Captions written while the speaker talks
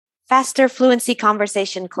Faster Fluency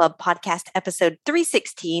Conversation Club podcast episode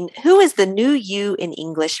 316. Who is the new you in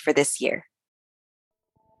English for this year?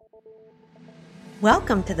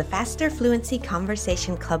 Welcome to the Faster Fluency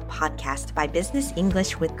Conversation Club podcast by Business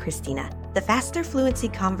English with Christina. The Faster Fluency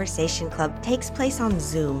Conversation Club takes place on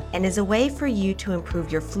Zoom and is a way for you to improve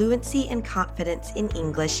your fluency and confidence in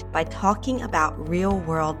English by talking about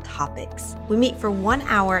real-world topics. We meet for 1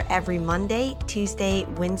 hour every Monday, Tuesday,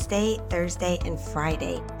 Wednesday, Thursday, and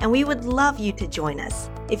Friday, and we would love you to join us.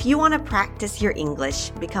 If you want to practice your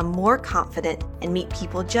English, become more confident, and meet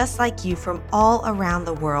people just like you from all around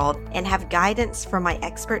the world, and have guidance from my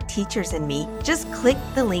expert teachers and me, just click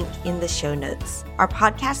the link in the show notes. Our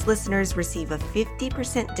podcast listeners receive a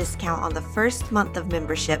 50% discount on the first month of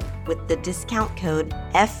membership with the discount code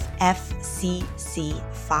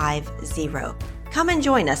FFCC50. Come and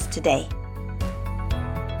join us today.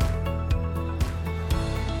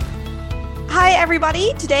 Hi,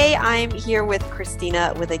 everybody. Today I'm here with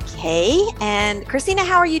Christina with a K. And Christina,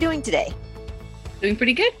 how are you doing today? Doing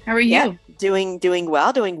pretty good. How are you? Yeah, doing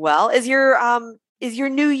well. Is your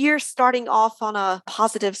new year starting off on a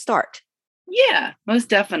positive start? Yeah, most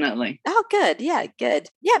definitely. Oh, good. Yeah, good.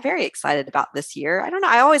 Yeah, very excited about this year. I don't know.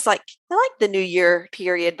 I like the new year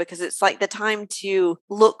period because it's like the time to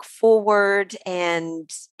look forward and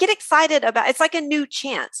get excited about. It's like a new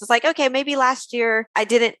chance. It's like, okay, maybe last year I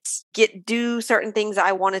didn't do certain things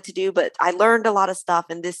I wanted to do, but I learned a lot of stuff.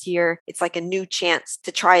 And this year it's like a new chance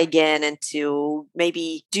to try again and to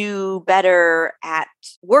maybe do better at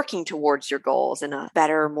working towards your goals in a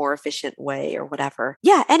better, more efficient way or whatever.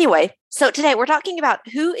 Yeah. Anyway, so today we're talking about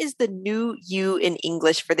who is the new you in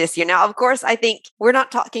English for this year. Now, of course, I think we're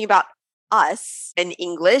not talking about us in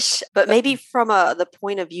English, but maybe from the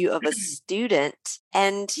point of view of a student.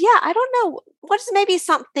 And yeah, I don't know. What is maybe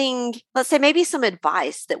something, let's say maybe some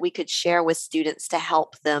advice that we could share with students to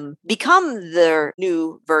help them become their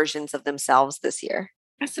new versions of themselves this year?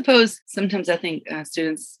 I suppose sometimes I think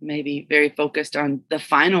students may be very focused on the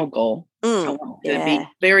final goal. I want to be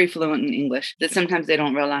very fluent in English, that sometimes they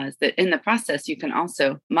don't realize that in the process, you can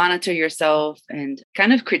also monitor yourself and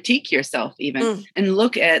kind of critique yourself even and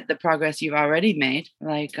look at the progress you've already made.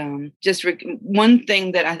 Like one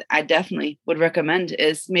thing that I definitely would recommend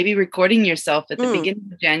is maybe recording yourself at the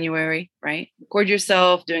beginning of January, right? Record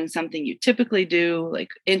yourself doing something you typically do,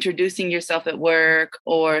 like introducing yourself at work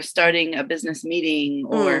or starting a business meeting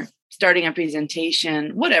or starting a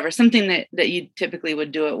presentation, whatever, something that you typically would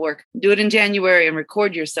do at work. Do it in January and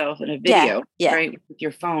record yourself in a video, right, with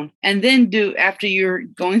your phone. And then after you're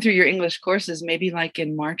going through your English courses, maybe like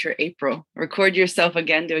in March or April, record yourself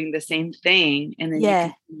again doing the same thing, and then you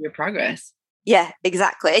can see your progress. Yeah,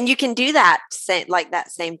 exactly. And you can do that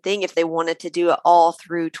same thing if they wanted to do it all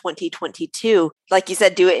through 2022. Like you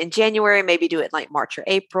said, do it in January, maybe do it like March or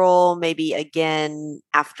April, maybe again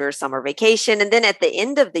after summer vacation. And then at the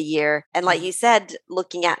end of the year, and like you said,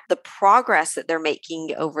 looking at the progress that they're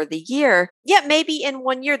making over the year. Yeah, maybe in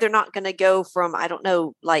 1 year, they're not going to go from, I don't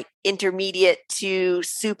know, like intermediate to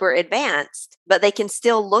super advanced, but they can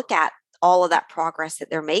still look at all of that progress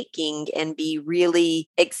that they're making and be really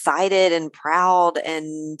excited and proud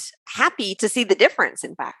and happy to see the difference,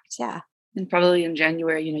 in fact. Yeah. And probably in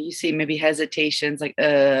January, you see maybe hesitations like,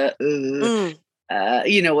 whatever.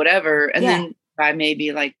 And then by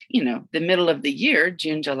maybe like, the middle of the year,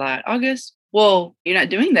 June, July, August, well, you're not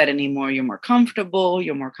doing that anymore. You're more comfortable.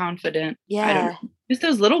 You're more confident. Yeah. I don't know. Just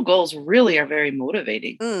those little goals really are very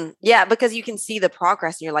motivating. Yeah, because you can see the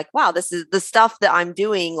progress and you're like, wow, this is the stuff that I'm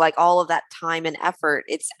doing, like all of that time and effort.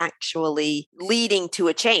 It's actually leading to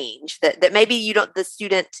a change that maybe the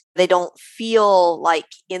student, they don't feel like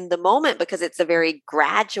in the moment because it's a very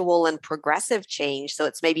gradual and progressive change. So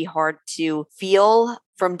it's maybe hard to feel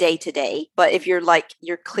from day to day. But if you're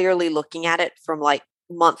clearly looking at it from like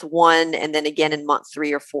month 1 and then again in month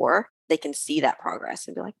 3 or 4, they can see that progress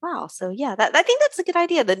and be like, wow. So yeah, I think that's a good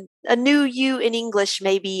idea. A new you in English,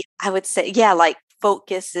 maybe I would say, like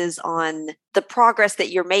focuses on the progress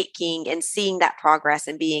that you're making and seeing that progress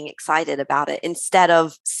and being excited about it instead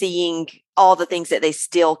of seeing all the things that they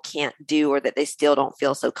still can't do or that they still don't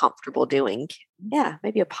feel so comfortable doing. Yeah,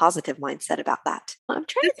 maybe a positive mindset about that. I'm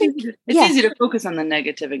trying to think. It's easy to focus on the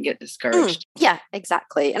negative and get discouraged. Yeah,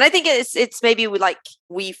 exactly. And I think it's maybe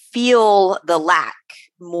we feel the lack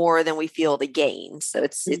more than we feel the gain. So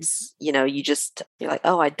it's you're like,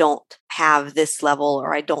 oh, I don't have this level,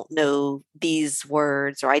 or I don't know these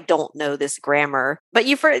words, or I don't know this grammar. But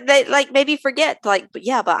maybe forget but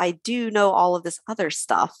I do know all of this other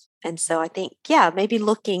stuff. And so I think, maybe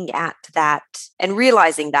looking at that and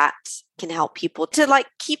realizing that can help people to like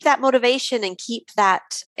keep that motivation and keep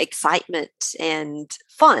that excitement and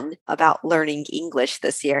fun about learning English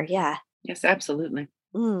this year. Yeah. Yes, absolutely.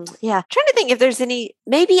 Yeah. Trying to think if there's any,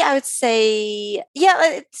 maybe I would say,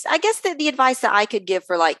 I guess the advice that I could give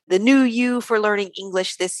for like the new you for learning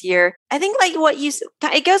English this year, I think like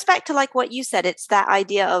it goes back to like what you said. It's that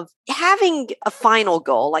idea of having a final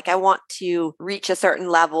goal. Like I want to reach a certain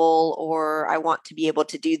level, or I want to be able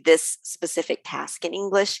to do this specific task in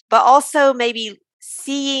English, but also maybe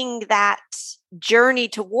seeing that journey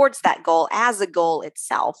towards that goal as a goal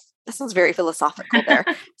itself. That sounds very philosophical there.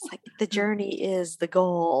 It's like the journey is the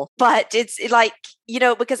goal. But it's like,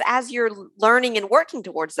 because as you're learning and working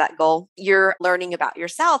towards that goal, you're learning about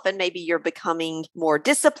yourself, and maybe you're becoming more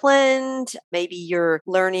disciplined. Maybe you're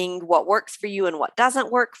learning what works for you and what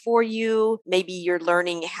doesn't work for you. Maybe you're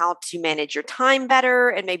learning how to manage your time better.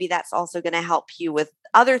 And maybe that's also going to help you with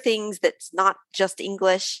other things that's not just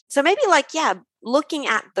English. So maybe looking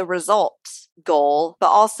at the result goal, but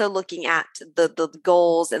also looking at the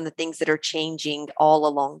goals and the things that are changing all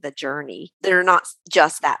along the journey. They're not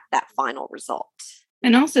just that final result.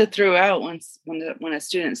 And also throughout, when a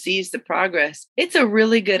student sees the progress, it's a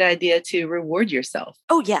really good idea to reward yourself.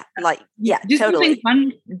 Oh yeah, do totally.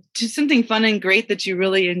 Something fun and great that you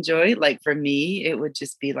really enjoy. Like for me, it would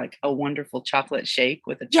just be like a wonderful chocolate shake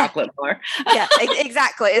with a chocolate bar. Yeah,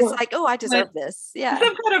 exactly. It's like, oh, I deserve this. Yeah,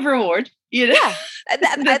 some kind of reward. Yeah,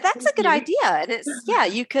 that's a good idea. And it's,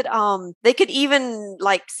 you could, they could even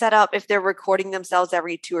like set up, if they're recording themselves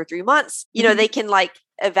every 2 or 3 months, they can like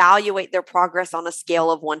evaluate their progress on a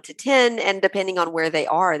scale of 1 to 10. And depending on where they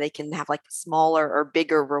are, they can have like smaller or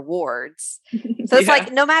bigger rewards. So it's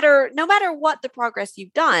like, no matter what the progress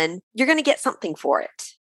you've done, you're going to get something for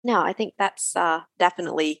it. No, I think that's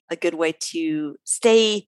definitely a good way to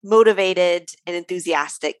stay motivated and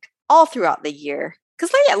enthusiastic all throughout the year.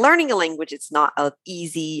 Because learning a language, it's not an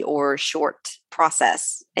easy or short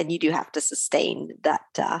process. And you do have to sustain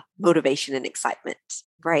that motivation and excitement.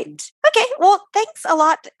 Right. Okay. Well, thanks a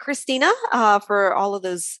lot, Christina, for all of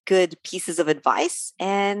those good pieces of advice.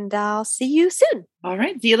 And I'll see you soon. All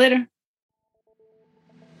right. See you later.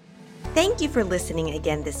 Thank you for listening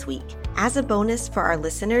again this week. As a bonus for our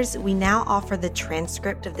listeners, we now offer the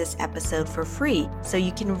transcript of this episode for free, so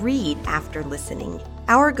you can read after listening.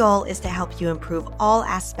 Our goal is to help you improve all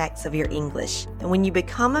aspects of your English. And when you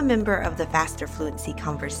become a member of the Faster Fluency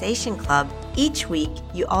Conversation Club, each week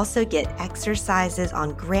you also get exercises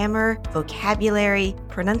on grammar, vocabulary,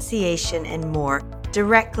 pronunciation, and more,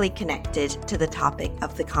 directly connected to the topic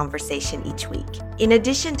of the conversation each week. In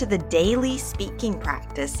addition to the daily speaking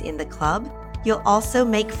practice in the club, you'll also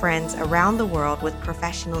make friends around the world with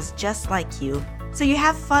professionals just like you, so you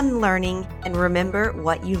have fun learning and remember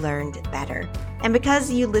what you learned better. And because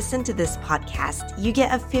you listen to this podcast, you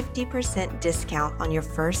get a 50% discount on your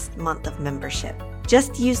first month of membership.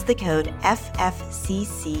 Just use the code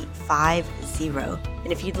FFCC50.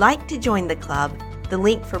 And if you'd like to join the club, the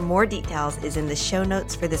link for more details is in the show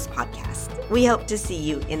notes for this podcast. We hope to see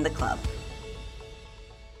you in the club.